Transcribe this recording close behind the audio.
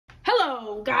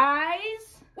Hello,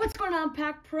 guys. What's going on,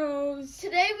 Pack Pros?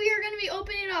 Today we are going to be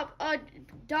opening up a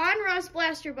Donruss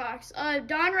blaster box, a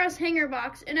Donruss hanger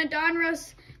box, and a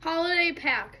Donruss holiday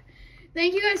pack.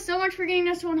 Thank you guys so much for getting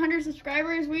us to 100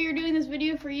 subscribers. We are doing this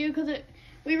video for you because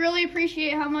we really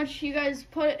appreciate how much you guys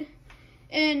put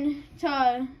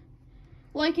into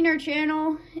liking our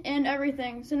channel and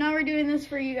everything. So now we're doing this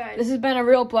for you guys. This has been a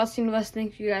real blessing to us.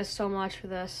 Thank you guys so much for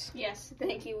this. Yes,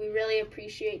 thank you. We really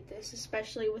appreciate this,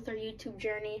 especially with our YouTube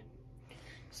journey.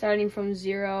 Starting from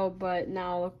 0, but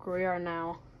now look where we are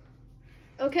now.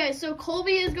 Okay, so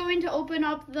Colby is going to open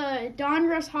up the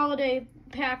Donruss holiday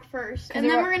pack first, and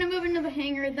then we're going to move into the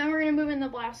hanger, then we're going to move in the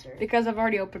blaster. Because I've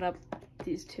already opened up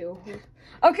these two.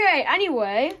 Okay,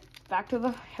 anyway, back to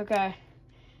the,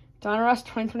 Donruss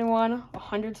 2021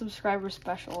 100 subscriber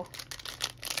special.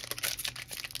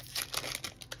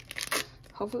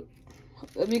 Hopefully,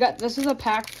 this is a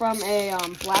pack from a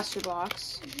blaster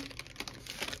box.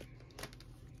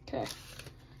 Okay,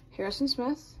 Harrison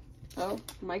Smith. Oh,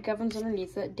 Mike Evans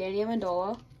underneath it. Danny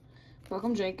Amendola.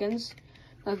 Malcolm Jenkins.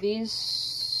 Now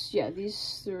these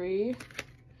 3.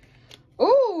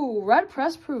 Oh, red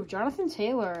press proof. Jonathan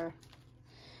Taylor.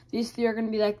 These 3 are gonna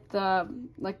be like the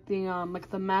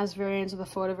Maz variants or the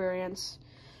photo variants.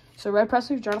 So red press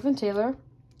proof, Jonathan Taylor,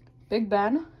 Big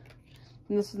Ben,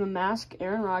 and this is the mask,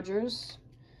 Aaron Rodgers.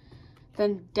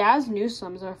 Then Daz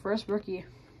Newsome is our first rookie.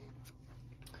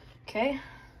 Okay.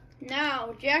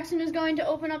 Now Jackson is going to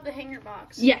open up the hanger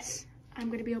box. Yes, I'm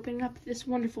going to be opening up this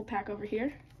wonderful pack over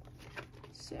here.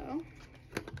 So.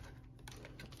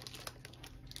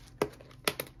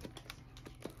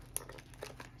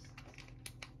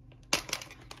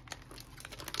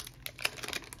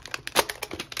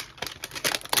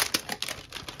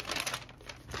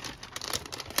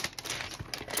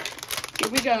 Here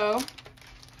we go.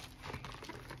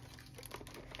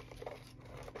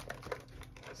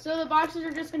 So the boxes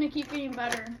are just going to keep getting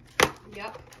better.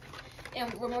 Yep.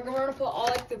 And we're going to put all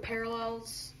like the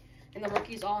parallels and the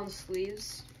rookies all in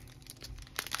sleeves.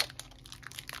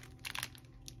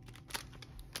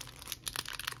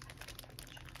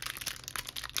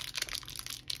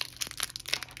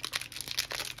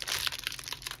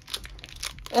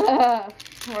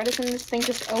 Why doesn't this thing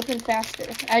just open faster?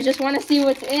 I just want to see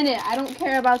what's in it. I don't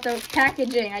care about the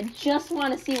packaging. I just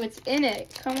want to see what's in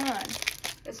it. Come on.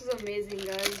 This is amazing,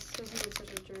 guys. This has been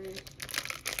such a journey.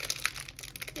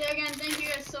 Yeah, again, thank you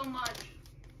guys so much.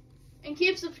 And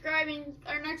keep subscribing.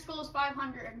 Our next goal is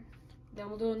 500. Then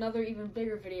we'll do another even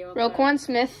bigger video. Roquan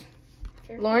Smith,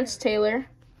 Lawrence Taylor,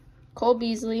 Cole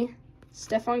Beasley,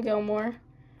 Stephon Gilmore,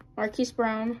 Marquise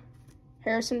Brown,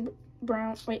 Harrison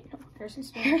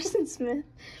Smith,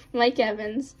 Mike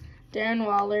Evans, Darren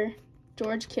Waller,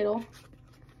 George Kittle,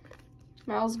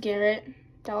 Myles Garrett,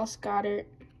 Dallas Goedert,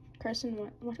 Carson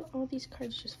Wentz. What are all these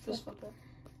cards just flip?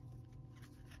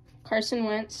 Carson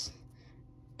Wentz,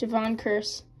 Devon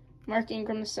Kearse, Mark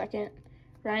Ingram II,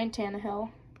 Ryan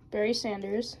Tannehill, Barry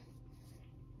Sanders,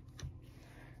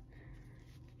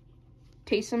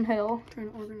 Taysom Hill,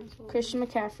 Christian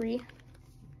McCaffrey,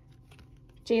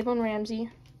 Jalen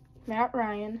Ramsey, Matt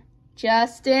Ryan,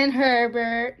 Justin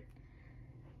Herbert,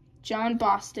 John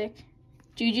Bostic,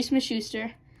 Juju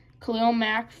Smith-Schuster, Khalil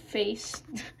Mack face.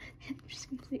 Just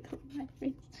complete Khalil Mack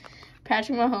face.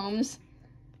 Patrick Mahomes,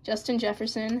 Justin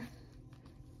Jefferson,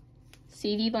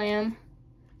 CeeDee Lamb,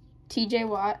 TJ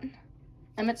Watt,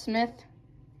 Emmitt Smith.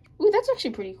 Ooh, that's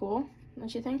actually pretty cool,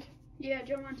 don't you think? Yeah,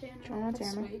 Joe Montana. Joe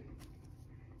Montana. Sweet. Here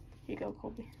you go,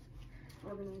 Colby.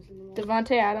 Organizing them all.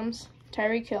 Devontae Adams,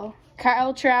 Tyreek Hill,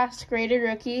 Kyle Trask, rated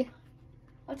rookie.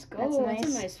 Let's go. That's That's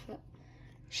nice. a nice fit.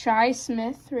 Shi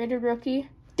Smith, rated rookie.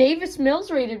 Davis Mills,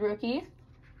 rated rookie.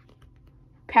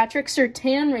 Patrick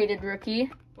Surtain, rated rookie.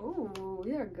 Ooh,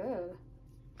 these are good.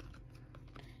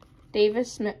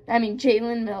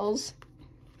 Jalen Mills.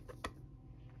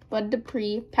 Bud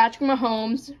Dupree. Patrick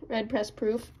Mahomes, red press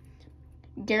proof.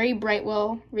 Gary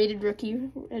Brightwell, rated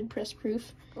rookie, red press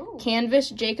proof. Ooh.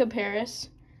 Canvas, Jacob Harris.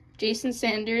 Jason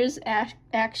Sanders,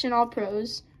 Action All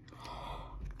Pros.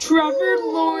 Trevor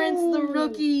Lawrence, the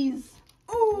rookies.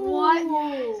 Ooh. What?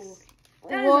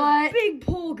 That What? is a big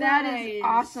pull, guys. That is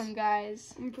awesome,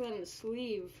 guys. I'm gonna put it on the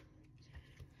sleeve.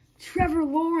 Trevor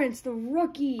Lawrence, the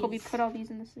rookie. Colby, put all these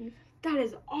in the sleeve. That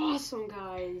is awesome,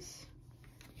 guys.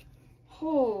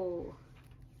 Oh.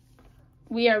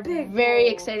 We are Big very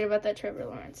pull. excited about that Trevor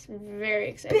Lawrence. Very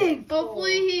excited. Big pull.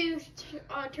 Hopefully he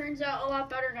turns out a lot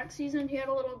better next season. He had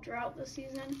a little drought this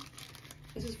season.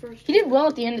 This is first. He did well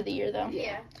at the end of the year, though.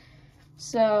 Yeah.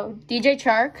 So, DJ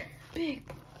Chark, Big.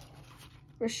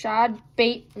 Rashad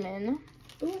Bateman,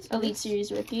 Ooh, that's Elite nice.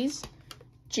 Series rookies.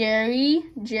 Jerry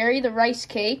the Rice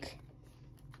Cake.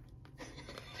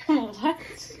 What?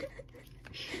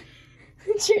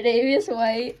 Tre'Davious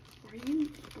White. Are you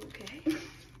okay?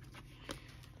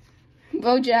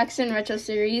 Bo Jackson Retro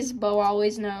Series. Bo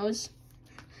always knows.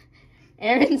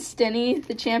 Aaron Stinney.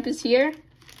 The champ is here.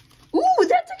 Ooh,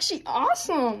 that's actually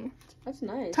awesome. That's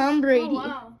nice. Tom Brady. Oh,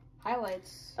 wow.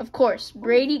 Highlights. Of course,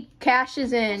 Brady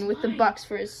cashes in with the Bucks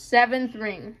for his 7th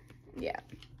ring. Yeah.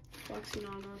 Flexing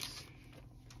on us.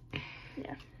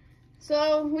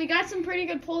 So we got some pretty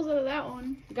good pulls out of that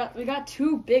one. We got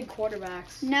 2 big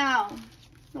quarterbacks. Now,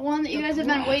 the one that you The guys have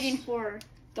been blast. waiting for.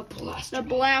 The blaster. The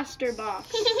blaster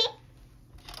box.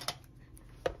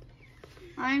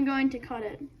 I'm going to cut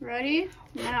it. Ready?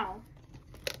 Now.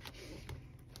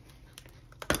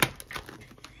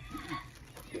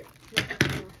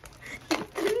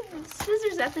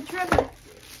 Scissors at the Trevor.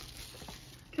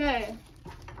 Okay.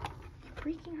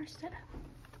 Breaking our setup.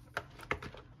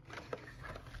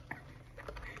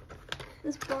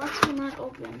 This box will not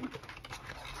open.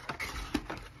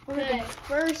 Okay,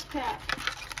 first pack.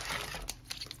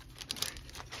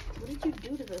 What did you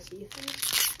do to this,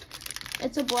 Ethan?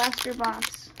 It's a blaster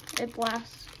box. It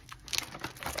blasts.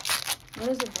 What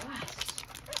is a blast?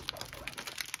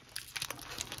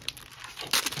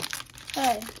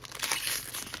 Okay.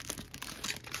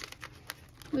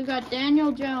 We got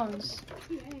Daniel Jones,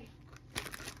 Yay.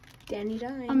 Danny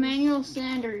Dimes. Emmanuel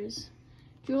Sanders,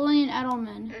 Julian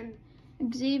Edelman,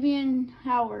 Xavier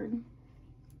Howard,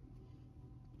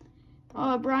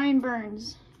 Brian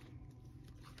Burns.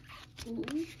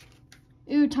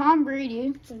 Ooh, Tom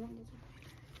Brady,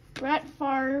 Brett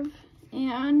Favre,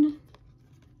 and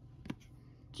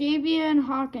Javian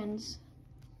Hawkins.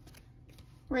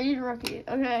 Rated rookie.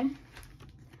 Okay.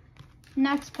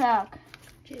 Next pack.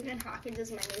 Jaden Hawkins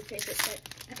is my new favorite set.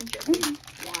 I'm joking.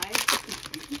 Why?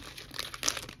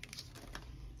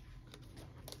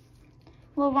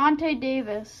 Levante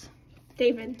Davis.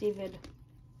 David.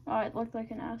 Oh, it looked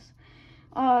like an S.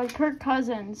 Kirk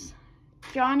Cousins.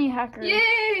 Johnny Hecker.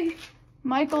 Yay!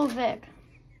 Michael Vick.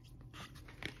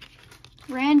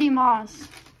 Randy Moss.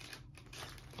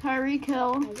 Tyreek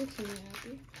Hill. Oh, this makes me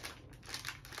happy.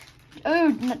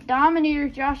 Oh, Dominator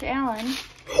Josh Allen.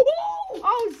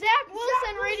 Oh, Zach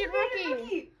Wilson, rated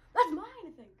rookie. That's mine,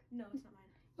 I think. No, it's not mine.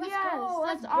 Let's Yes, go.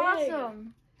 that's big.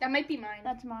 awesome. That might be mine.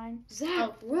 That's mine.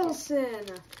 Zach Wilson.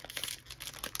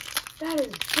 That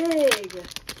is big.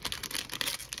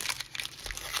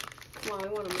 Come on,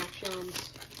 I want to Mac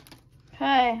Jones.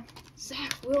 Okay.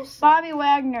 Zach Wilson. Bobby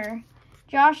Wagner.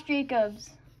 Josh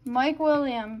Jacobs. Mike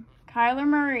Williams. Kyler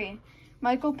Murray.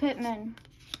 Michael Pittman.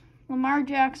 Lamar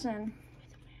Jackson.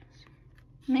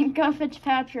 Minka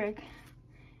Fitzpatrick.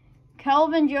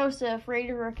 Kelvin Joseph,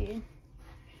 rated rookie.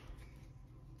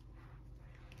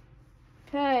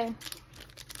 Okay.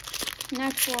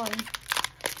 Next one.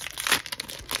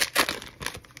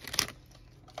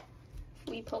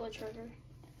 We pull the trigger.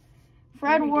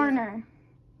 Fred We did. Warner.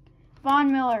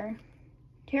 Von Miller.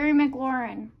 Terry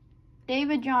McLaurin.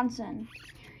 David Johnson.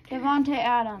 Devontae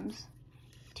Adams.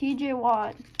 TJ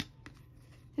Watt.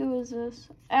 Who is this?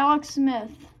 Alex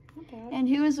Smith. Okay. And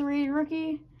who is the rated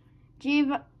rookie?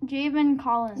 Javen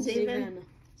Collins. Zaven.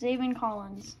 Zaven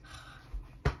Collins.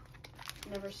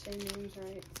 Never say names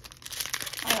right.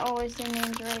 I always say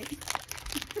names right.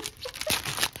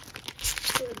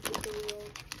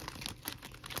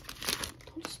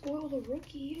 Don't spoil the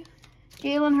rookie.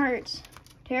 Jalen Hurts.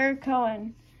 Terry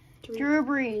Cohen. Drew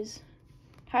Brees.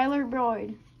 Tyler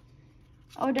Boyd.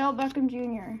 Odell Beckham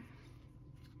Jr.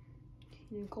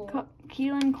 Nicole.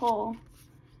 Keelan Cole.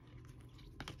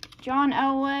 John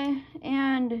Elway.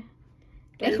 And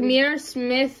Ahmir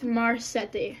Smith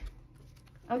Marsetti.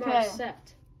 okay. Marset.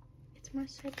 It's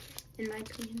Marsetti, in my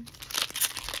opinion.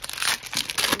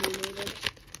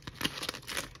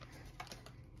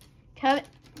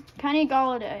 Kenny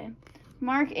Galladay.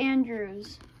 Mark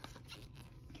Andrews.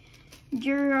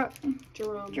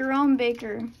 Jerome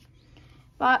Baker.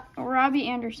 Robbie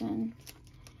Anderson.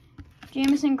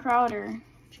 Jamison Crowder.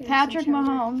 Patrick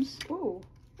Mahomes. Ooh.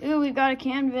 Ooh, we've got a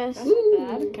canvas. That's Ooh.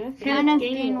 bad. Can I feel Kenneth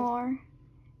Gainwell.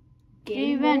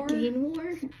 Gainwell.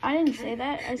 Gainmore? I didn't say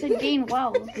that. I said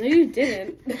Gainwell. No, you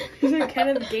didn't. You said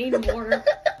Kenneth Gainmore.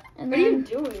 And What are you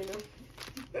then doing?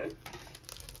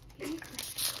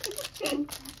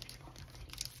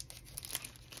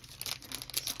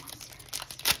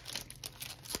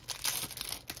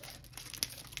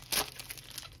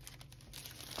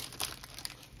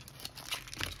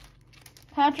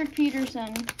 Patrick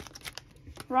Peterson.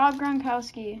 Rob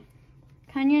Gronkowski.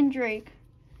 Kenyon Drake.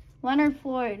 Leonard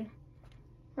Floyd.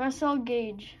 Russell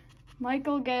Gage.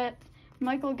 Michael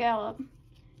Gallup.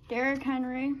 Derrick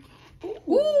Henry.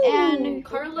 Ooh, And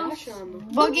Carlos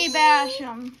Basham. Boogie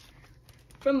Basham.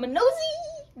 From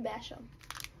Minosi Basham.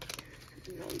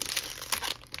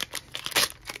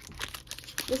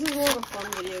 This is more of a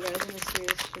fun video, guys, than a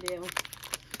serious video.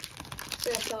 It's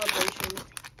like a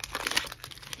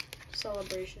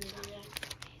celebration video.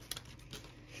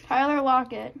 Tyler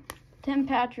Lockett. Tim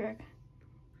Patrick.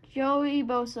 Joey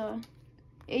Bosa.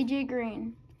 AJ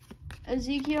Green.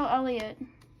 Ezekiel Elliott.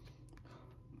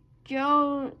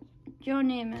 Joe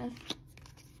Namath.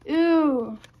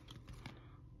 Ooh.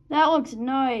 That looks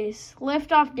nice.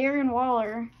 Lift off Darren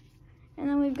Waller. And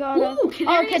then we've got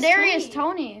Kadarius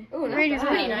Toney. Oh, not Raiders bad.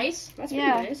 Pretty nice. That's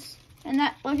Yeah. pretty nice. And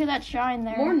that look at that shine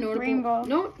there. More notable.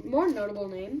 Rainbow. More notable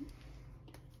name.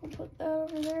 We'll put that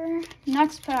over there.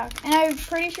 Next pack. And I'm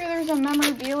pretty sure there's a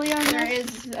memorabilia in There there.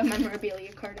 is a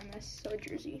memorabilia card in this, so a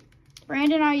jersey.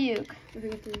 Brandon Ayuk. I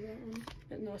think I threw that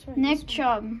one. No, it's fine. Nick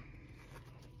Chubb.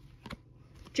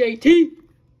 JT.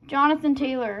 Jonathan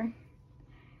Taylor.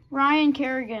 Ryan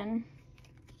Kerrigan.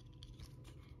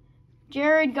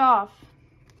 Jared Goff.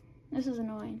 This is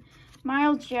annoying.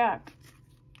 Miles Jack.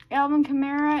 Alvin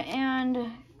Kamara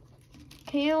and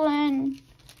Kalen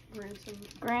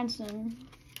Granson.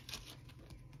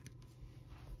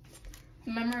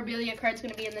 The memorabilia card's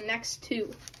gonna be in the next two.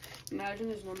 Imagine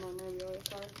there's no memorabilia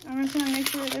card. I'm just gonna make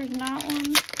sure there's not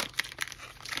one.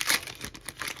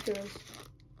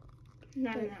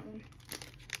 Not in that one.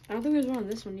 I don't think there's one on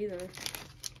this one either.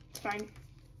 It's fine.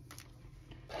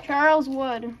 Charles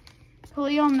Wood.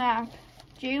 Khalil Mack.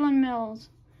 Jalen Mills.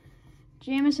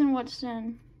 Jamison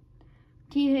Woodson.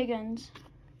 T. Higgins.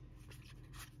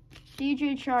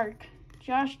 DJ Chark.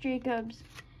 Josh Jacobs.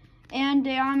 And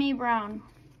Deami Brown.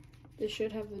 They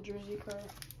should have the jersey card.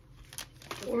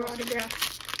 Or autograph.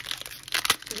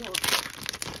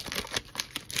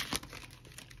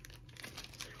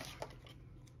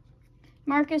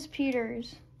 Marcus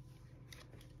Peters.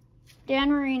 Dan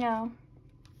Marino.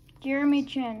 Jeremy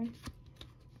Chin.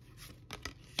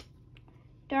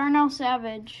 Darnell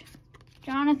Savage.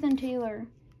 Jonathan Taylor.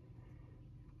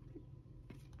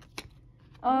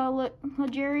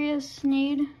 L'Jarius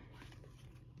Sneed.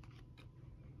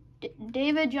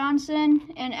 David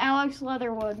Johnson and Alex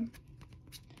Leatherwood.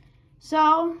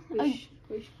 So,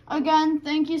 again,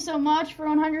 thank you so much for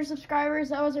 100 subscribers.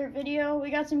 That was our video.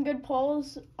 We got some good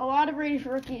polls. A lot of Raiders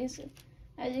rookies,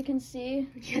 as you can see.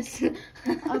 Yes.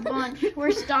 A bunch.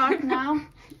 We're stocked now.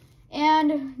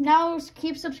 And now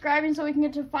keep subscribing so we can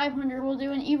get to 500. We'll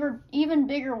do an even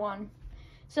bigger one.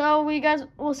 So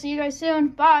we'll see you guys soon.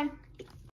 Bye.